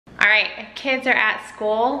right, kids are at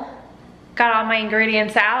school. Got all my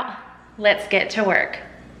ingredients out. Let's get to work.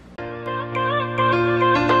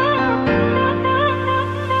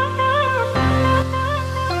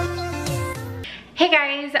 Hey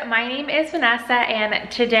guys, my name is Vanessa and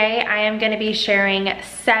today I am going to be sharing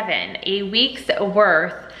a week's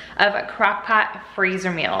worth of Crockpot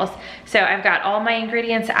freezer meals. So I've got all my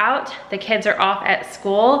ingredients out, the kids are off at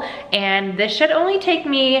school, and this should only take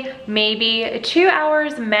me maybe 2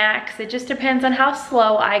 hours max. It just depends on how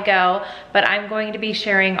slow I go, but I'm going to be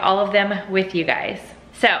sharing all of them with you guys.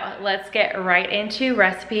 So let's get right into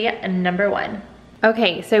recipe number 1.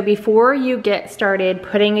 Okay, so before you get started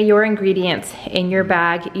putting your ingredients in your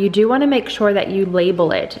bag, you do want to make sure that you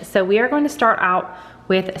label it. So we are going to start out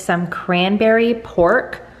with some cranberry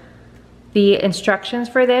pork. The instructions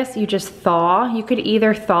for this, you just thaw. You could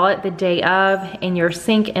either thaw it the day of in your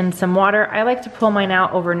sink in some water. I like to pull mine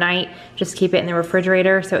out overnight, just keep it in the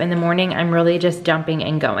refrigerator. So in the morning, I'm really just dumping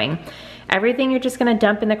and going. Everything you're just gonna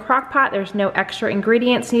dump in the crock pot. There's no extra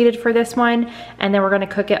ingredients needed for this one. And then we're gonna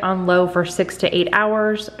cook it on low for 6 to 8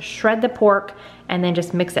 hours, shred the pork, and then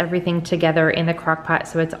just mix everything together in the crock pot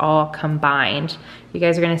so it's all combined. You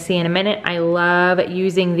guys are gonna see in a minute, I love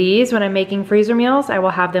using these when I'm making freezer meals. I will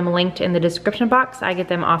have them linked in the description box. I get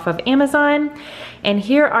them off of Amazon. And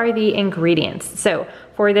here are the ingredients. So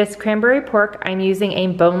for this cranberry pork, I'm using a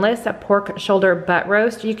boneless pork shoulder butt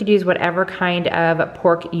roast. You could use whatever kind of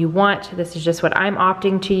pork you want. This is just what I'm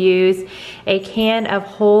opting to use. A can of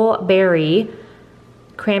whole berry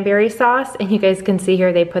cranberry sauce, and you guys can see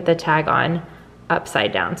here they put the tag on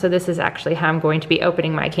upside down. So this is actually how I'm going to be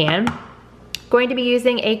opening my can. Going to be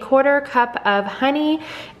using a 1/4 cup of honey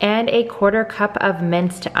and a 1/4 cup of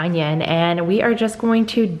minced onion, and we are just going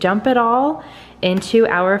to dump it all into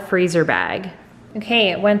our freezer bag.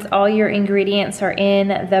 Okay, once all your ingredients are in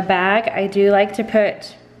the bag, I do like to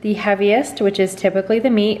put the heaviest, which is typically the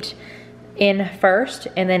meat, in first,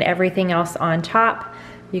 and then everything else on top.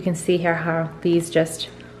 You can see here how these just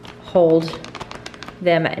hold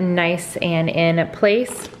them nice and in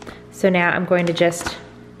place. So now I'm going to just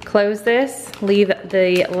close this, leave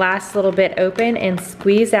the last little bit open, and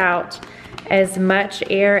squeeze out as much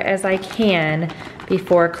air as I can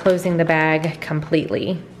before closing the bag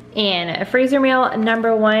completely. And freezer meal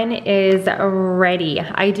number 1 is ready.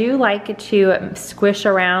 I do like to squish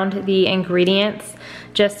around the ingredients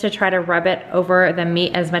just to try to rub it over the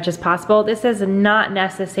meat as much as possible. This is not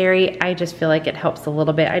necessary. I just feel like it helps a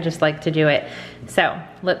little bit. I just like to do it. So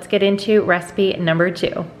let's get into recipe number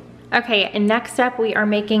 2. Okay, and next up we are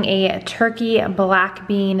making a turkey black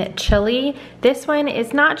bean chili. This one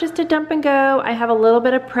is not just a dump and go. I have a little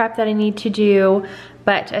bit of prep that I need to do,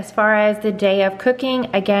 but as far as the day of cooking,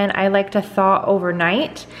 again, I like to thaw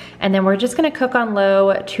overnight, and then we're just gonna cook on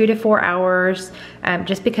low 2 to 4 hours,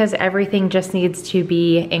 just because everything just needs to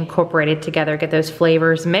be incorporated together, get those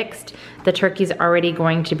flavors mixed. The turkey's already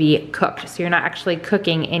going to be cooked, so you're not actually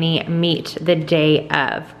cooking any meat the day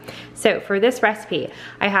of. So for this recipe,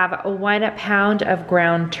 I have 1 pound of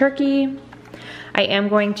ground turkey. I am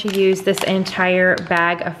going to use this entire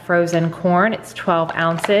bag of frozen corn. It's 12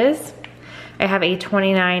 ounces. I have a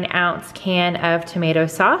 29-ounce can of tomato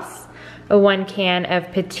sauce, 1 can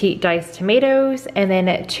of petite diced tomatoes, and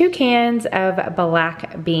then 2 cans of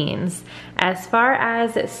black beans. As far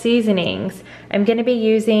as seasonings, I'm gonna be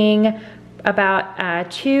using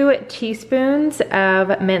about 2 teaspoons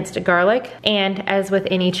of minced garlic, and as with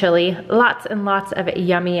any chili, lots and lots of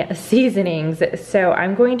yummy seasonings. So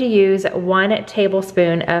I'm going to use 1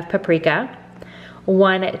 tablespoon of paprika,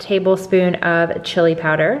 1 tablespoon of chili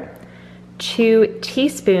powder, 2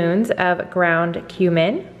 teaspoons of ground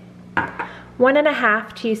cumin,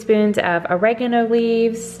 1.5 teaspoons of oregano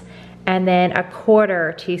leaves, and then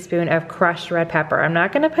 1/4 teaspoon of crushed red pepper. I'm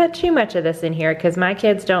not gonna put too much of this in here because my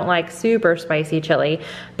kids don't like super spicy chili,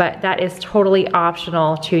 but that is totally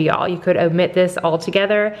optional to y'all. You could omit this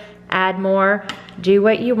altogether, add more, do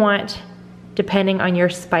what you want depending on your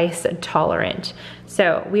spice tolerant.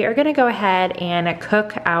 So we are gonna go ahead and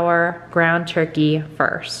cook our ground turkey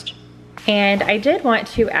first. And I did want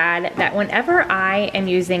to add that whenever I am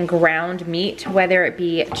using ground meat, whether it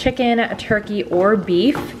be chicken, turkey, or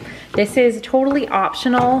beef, this is totally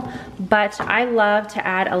optional, but I love to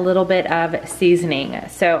add a little bit of seasoning.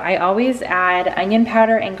 So I always add onion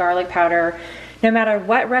powder and garlic powder. No matter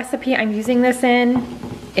what recipe I'm using this in,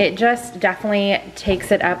 it just definitely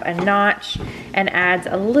takes it up a notch and adds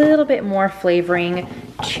a little bit more flavoring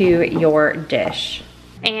to your dish.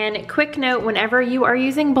 And quick note, whenever you are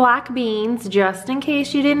using black beans, just in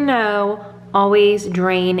case you didn't know, always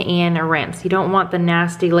drain and rinse. You don't want the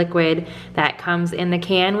nasty liquid that comes in the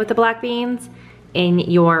can with the black beans. in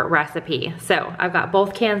your recipe. So I've got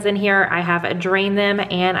both cans in here. I have drained them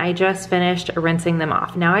and I just finished rinsing them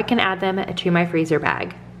off. Now I can add them to my freezer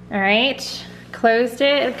bag. All right, closed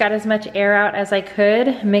it. Got as much air out as I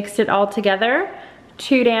could. Mixed it all together.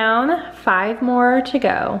 2 down, 5 more to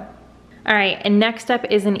go. All right, and next up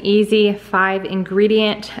is an easy 5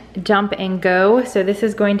 ingredient dump and go. So this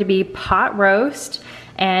is going to be pot roast.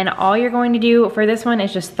 And all you're going to do for this one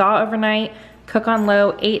is just thaw overnight, cook on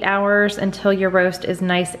low 8 hours until your roast is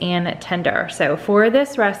nice and tender. So for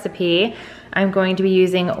this recipe, I'm going to be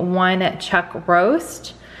using 1 chuck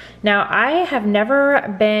roast. Now I have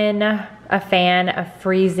never been a fan of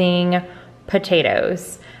freezing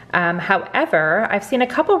potatoes. However, I've seen a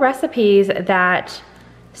couple recipes that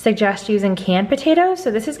suggest using canned potatoes.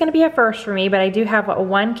 So this is gonna be a first for me, but I do have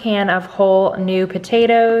 1 can of whole new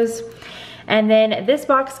potatoes. And then this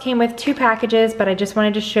box came with 2 packages, but I just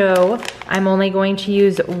wanted to show I'm only going to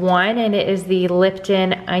use 1, and it is the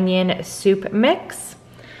Lipton onion soup mix.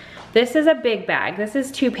 This is a big bag. This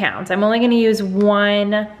is 2 pounds. I'm only gonna use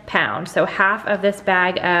 1 pound. So half of this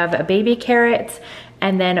bag of baby carrots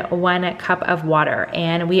and then 1 cup of water.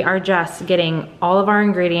 And we are just getting all of our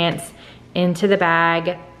ingredients into the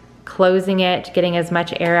bag, closing it, getting as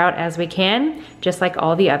much air out as we can, just like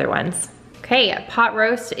all the other ones. Okay, pot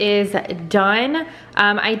roast is done.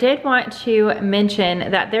 I did want to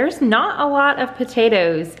mention that there's not a lot of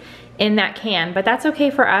potatoes in that can, but that's okay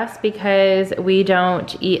for us because we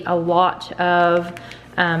don't eat a lot of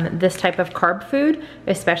this type of carb food,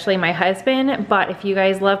 especially my husband. But if you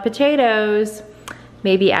guys love potatoes,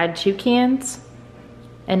 maybe add 2 cans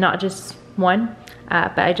and not just 1.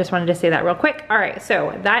 But I just wanted to say that real quick. All right,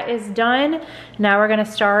 so that is done. Now we're gonna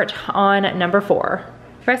start on number 4.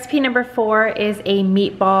 Recipe number 4 is a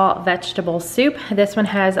meatball vegetable soup. This one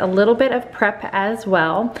has a little bit of prep as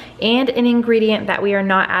well and an ingredient that we are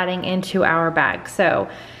not adding into our bag. So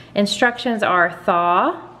instructions are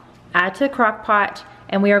thaw, add to the crock pot,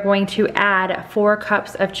 and we are going to add 4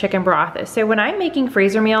 cups of chicken broth. So when I'm making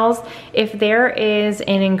freezer meals, if there is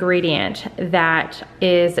an ingredient that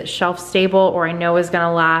is shelf stable or I know is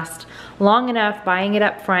gonna last long enough, buying it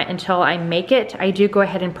up front until I make it, I do go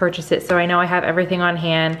ahead and purchase it so I know I have everything on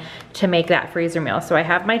hand to make that freezer meal. So I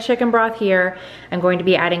have my chicken broth here. I'm going to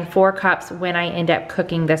be adding 4 cups when I end up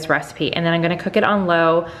cooking this recipe, and then I'm gonna cook it on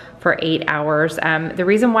low for 8 hours. The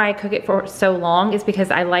reason why I cook it for so long is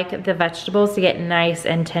because I like the vegetables to get nice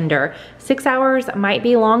and tender. 6 hours might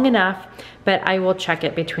be long enough, but I will check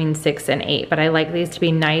it between 6 and 8. But I like these to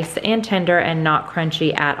be nice and tender and not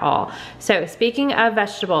crunchy at all. So speaking of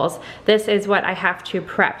vegetables, this is what I have to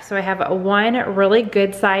prep. So I have 1 really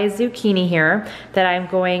good sized zucchini here that I'm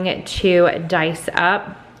going to dice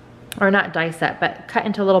up. Or not dice up, but cut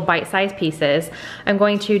into little bite-sized pieces. I'm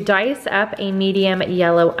going to dice up a medium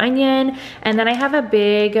yellow onion, and then I have a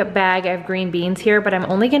big bag of green beans here, but I'm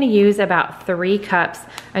only gonna use about 3 cups.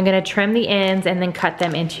 I'm gonna trim the ends and then cut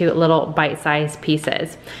them into little bite-sized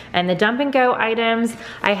pieces. And the dump and go items,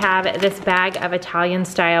 I have this bag of Italian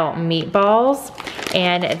style meatballs,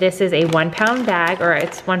 and this is a 1 pound bag, or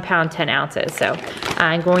it's 1 pound 10 ounces. So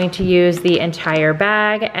I'm going to use the entire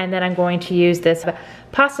bag, and then I'm going to use this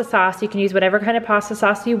pasta sauce. You can use whatever kind of pasta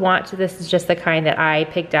sauce you want. So this is just the kind that I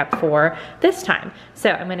picked up for this time. So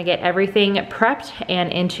I'm gonna get everything prepped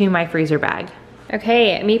and into my freezer bag.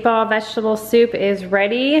 Okay, meatball vegetable soup is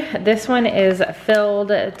ready. This one is filled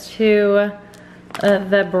to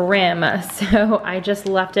the brim. So I just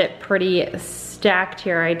left it pretty stacked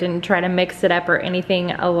here. I didn't try to mix it up or anything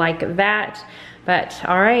like that. But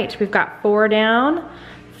all right, we've got 4 down,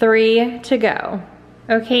 3 to go.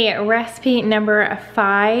 Okay, recipe number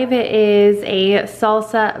 5 is a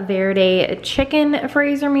salsa verde chicken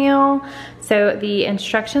freezer meal. So the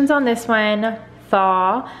instructions on this one,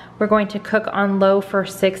 thaw. We're going to cook on low for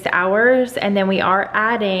 6 hours, and then we are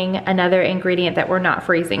adding another ingredient that we're not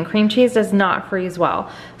freezing. Cream cheese does not freeze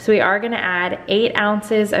well. So we are gonna add 8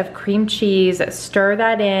 ounces of cream cheese, stir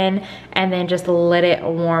that in, and then just let it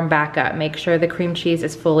warm back up. Make sure the cream cheese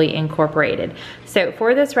is fully incorporated. So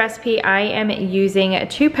for this recipe, I am using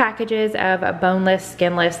 2 packages of boneless,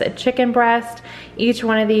 skinless chicken breast. Each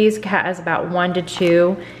one of these has about 1 to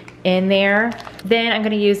 2 in there. Then I'm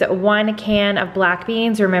gonna use 1 can of black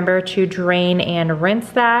beans. Remember to drain and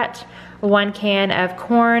rinse that. 1 can of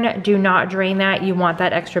corn, do not drain that. You want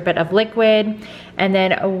that extra bit of liquid. And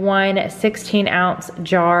then 1 16-ounce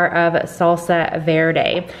jar of salsa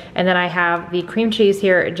verde. And then I have the cream cheese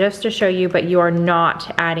here just to show you, but you are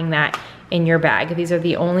not adding that in your bag. These are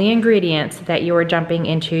the only ingredients that you are dumping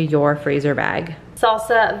into your freezer bag.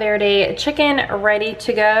 salsa verde chicken ready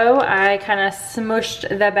to go. I kind of smushed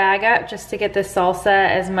the bag up just to get the salsa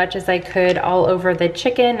as much as I could all over the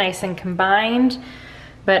chicken, nice and combined.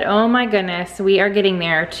 But oh my goodness, we are getting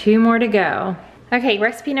there. 2 more to go. Okay,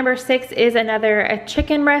 recipe number 6 is another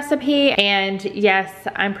chicken recipe, and yes,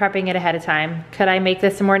 I'm prepping it ahead of time. Could I make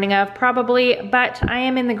this the morning of? Probably, but I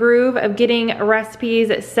am in the groove of getting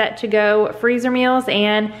recipes set to go freezer meals,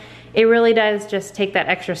 and it really does just take that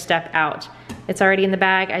extra step out. It's already in the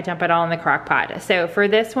bag, I dump it all in the crock pot. So for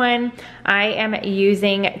this one, I am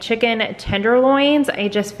using chicken tenderloins. I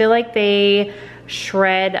just feel like they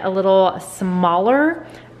shred a little smaller.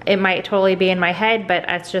 It might totally be in my head, but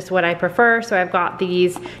that's just what I prefer. So I've got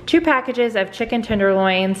these 2 packages of chicken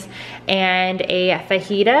tenderloins and a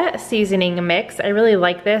fajita seasoning mix. I really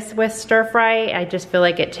like this with stir fry. I just feel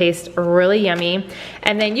like it tastes really yummy.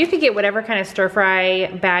 And then you could get whatever kind of stir fry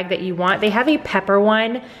bag that you want. They have a pepper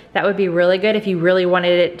one that would be really good if you really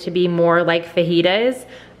wanted it to be more like fajitas.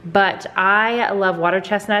 But I love water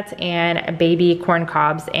chestnuts and baby corn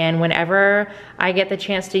cobs, and whenever I get the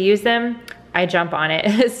chance to use them, I jump on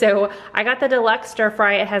it. So I got the deluxe stir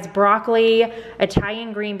fry. It has broccoli,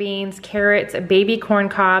 Italian green beans, carrots, baby corn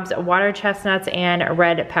cobs, water chestnuts, and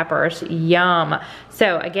red peppers. Yum.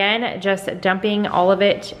 So again, just dumping all of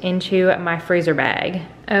it into my freezer bag.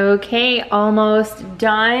 Okay, almost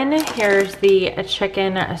done. Here's the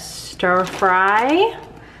chicken stir fry.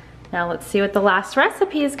 Now let's see what the last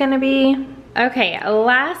recipe is gonna be. Okay,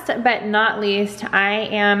 last but not least, I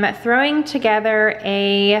am throwing together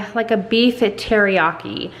like a beef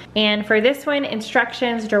teriyaki. And for this one,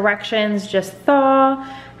 instructions, directions, just thaw.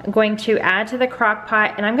 I'm going to add to the crock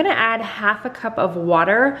pot, and I'm gonna add 1/2 cup of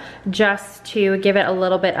water just to give it a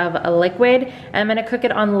little bit of a liquid. And I'm gonna cook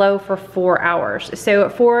it on low for 4 hours. So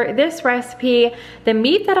for this recipe, the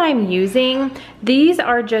meat that I'm using, these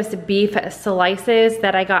are just beef slices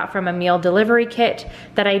that I got from a meal delivery kit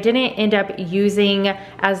that I didn't end up using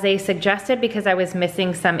as they suggested because I was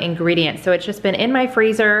missing some ingredients. So it's just been in my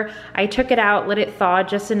freezer. I took it out, let it thaw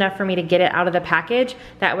just enough for me to get it out of the package.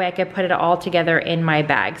 That way I could put it all together in my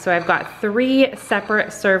bag. So I've got 3 separate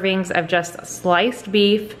servings of just sliced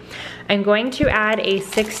beef. I'm going to add a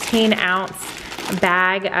 16-ounce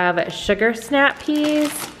bag of sugar snap peas.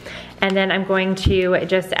 And then I'm going to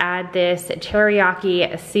just add this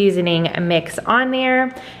teriyaki seasoning mix on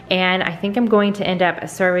there. And I think I'm going to end up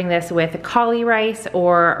serving this with cauli rice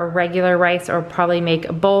or regular rice, or probably make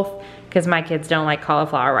both because my kids don't like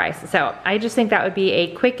cauliflower rice. So I just think that would be a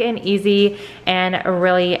quick and easy and a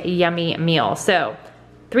really yummy meal. So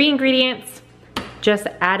 3 ingredients, just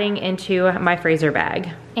adding into my freezer bag.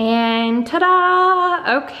 And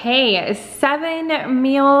ta-da! Okay, 7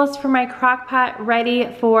 meals for my crock pot ready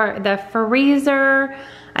for the freezer.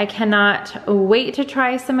 I cannot wait to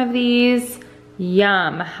try some of these.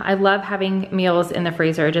 Yum. I love having meals in the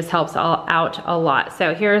freezer. It just helps out a lot.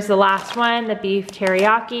 So here's the last one, the beef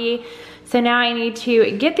teriyaki. So now I need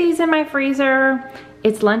to get these in my freezer.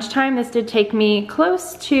 It's lunchtime. This did take me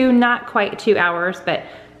close to not quite 2 hours, but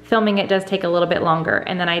filming it does take a little bit longer.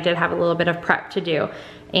 And then I did have a little bit of prep to do.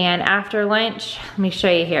 And after lunch, let me show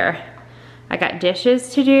you here. I got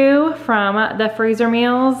dishes to do from the freezer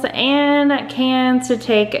meals and cans to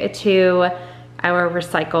take to our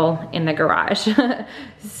recycle in the garage.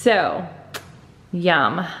 So,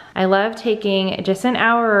 yum. I love taking just an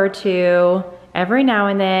hour or 2 every now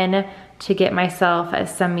and then to get myself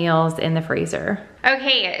some meals in the freezer.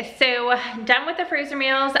 Okay, so done with the freezer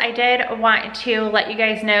meals. I did want to let you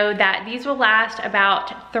guys know that these will last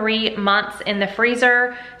about 3 months in the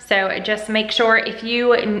freezer. So just make sure if you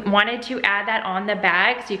wanted to add that on the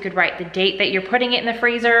bag, so you could write the date that you're putting it in the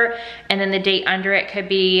freezer, and then the date under it could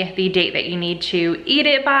be the date that you need to eat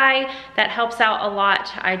it by. That helps out a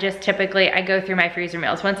lot. I just typically, I go through my freezer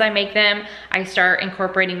meals. Once I make them, I start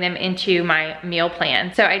incorporating them into my meal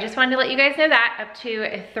plan. So I just wanted to let you guys know that up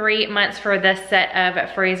to 3 months for this set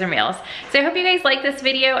of freezer meals. So I hope you guys like this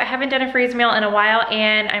video. I haven't done a freezer meal in a while,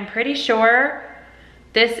 and I'm pretty sure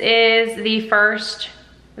this is the first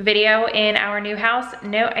video in our new house.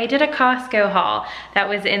 No, I did a Costco haul that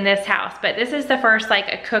was in this house, but this is the first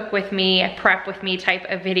like a cook with me, prep with me type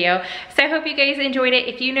of video. So I hope you guys enjoyed it.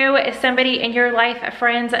 If you know somebody in your life,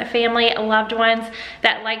 friends, family, loved ones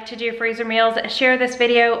that like to do freezer meals, share this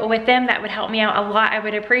video with them. That would help me out a lot. I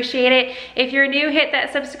would appreciate it. If you're new, hit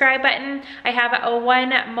that subscribe button. I have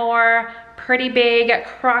one more pretty big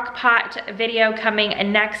crock pot video coming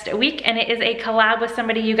next week, and it is a collab with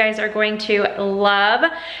somebody you guys are going to love.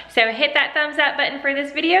 So hit that thumbs up button for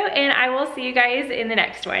this video, and I will see you guys in the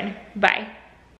next one. Bye.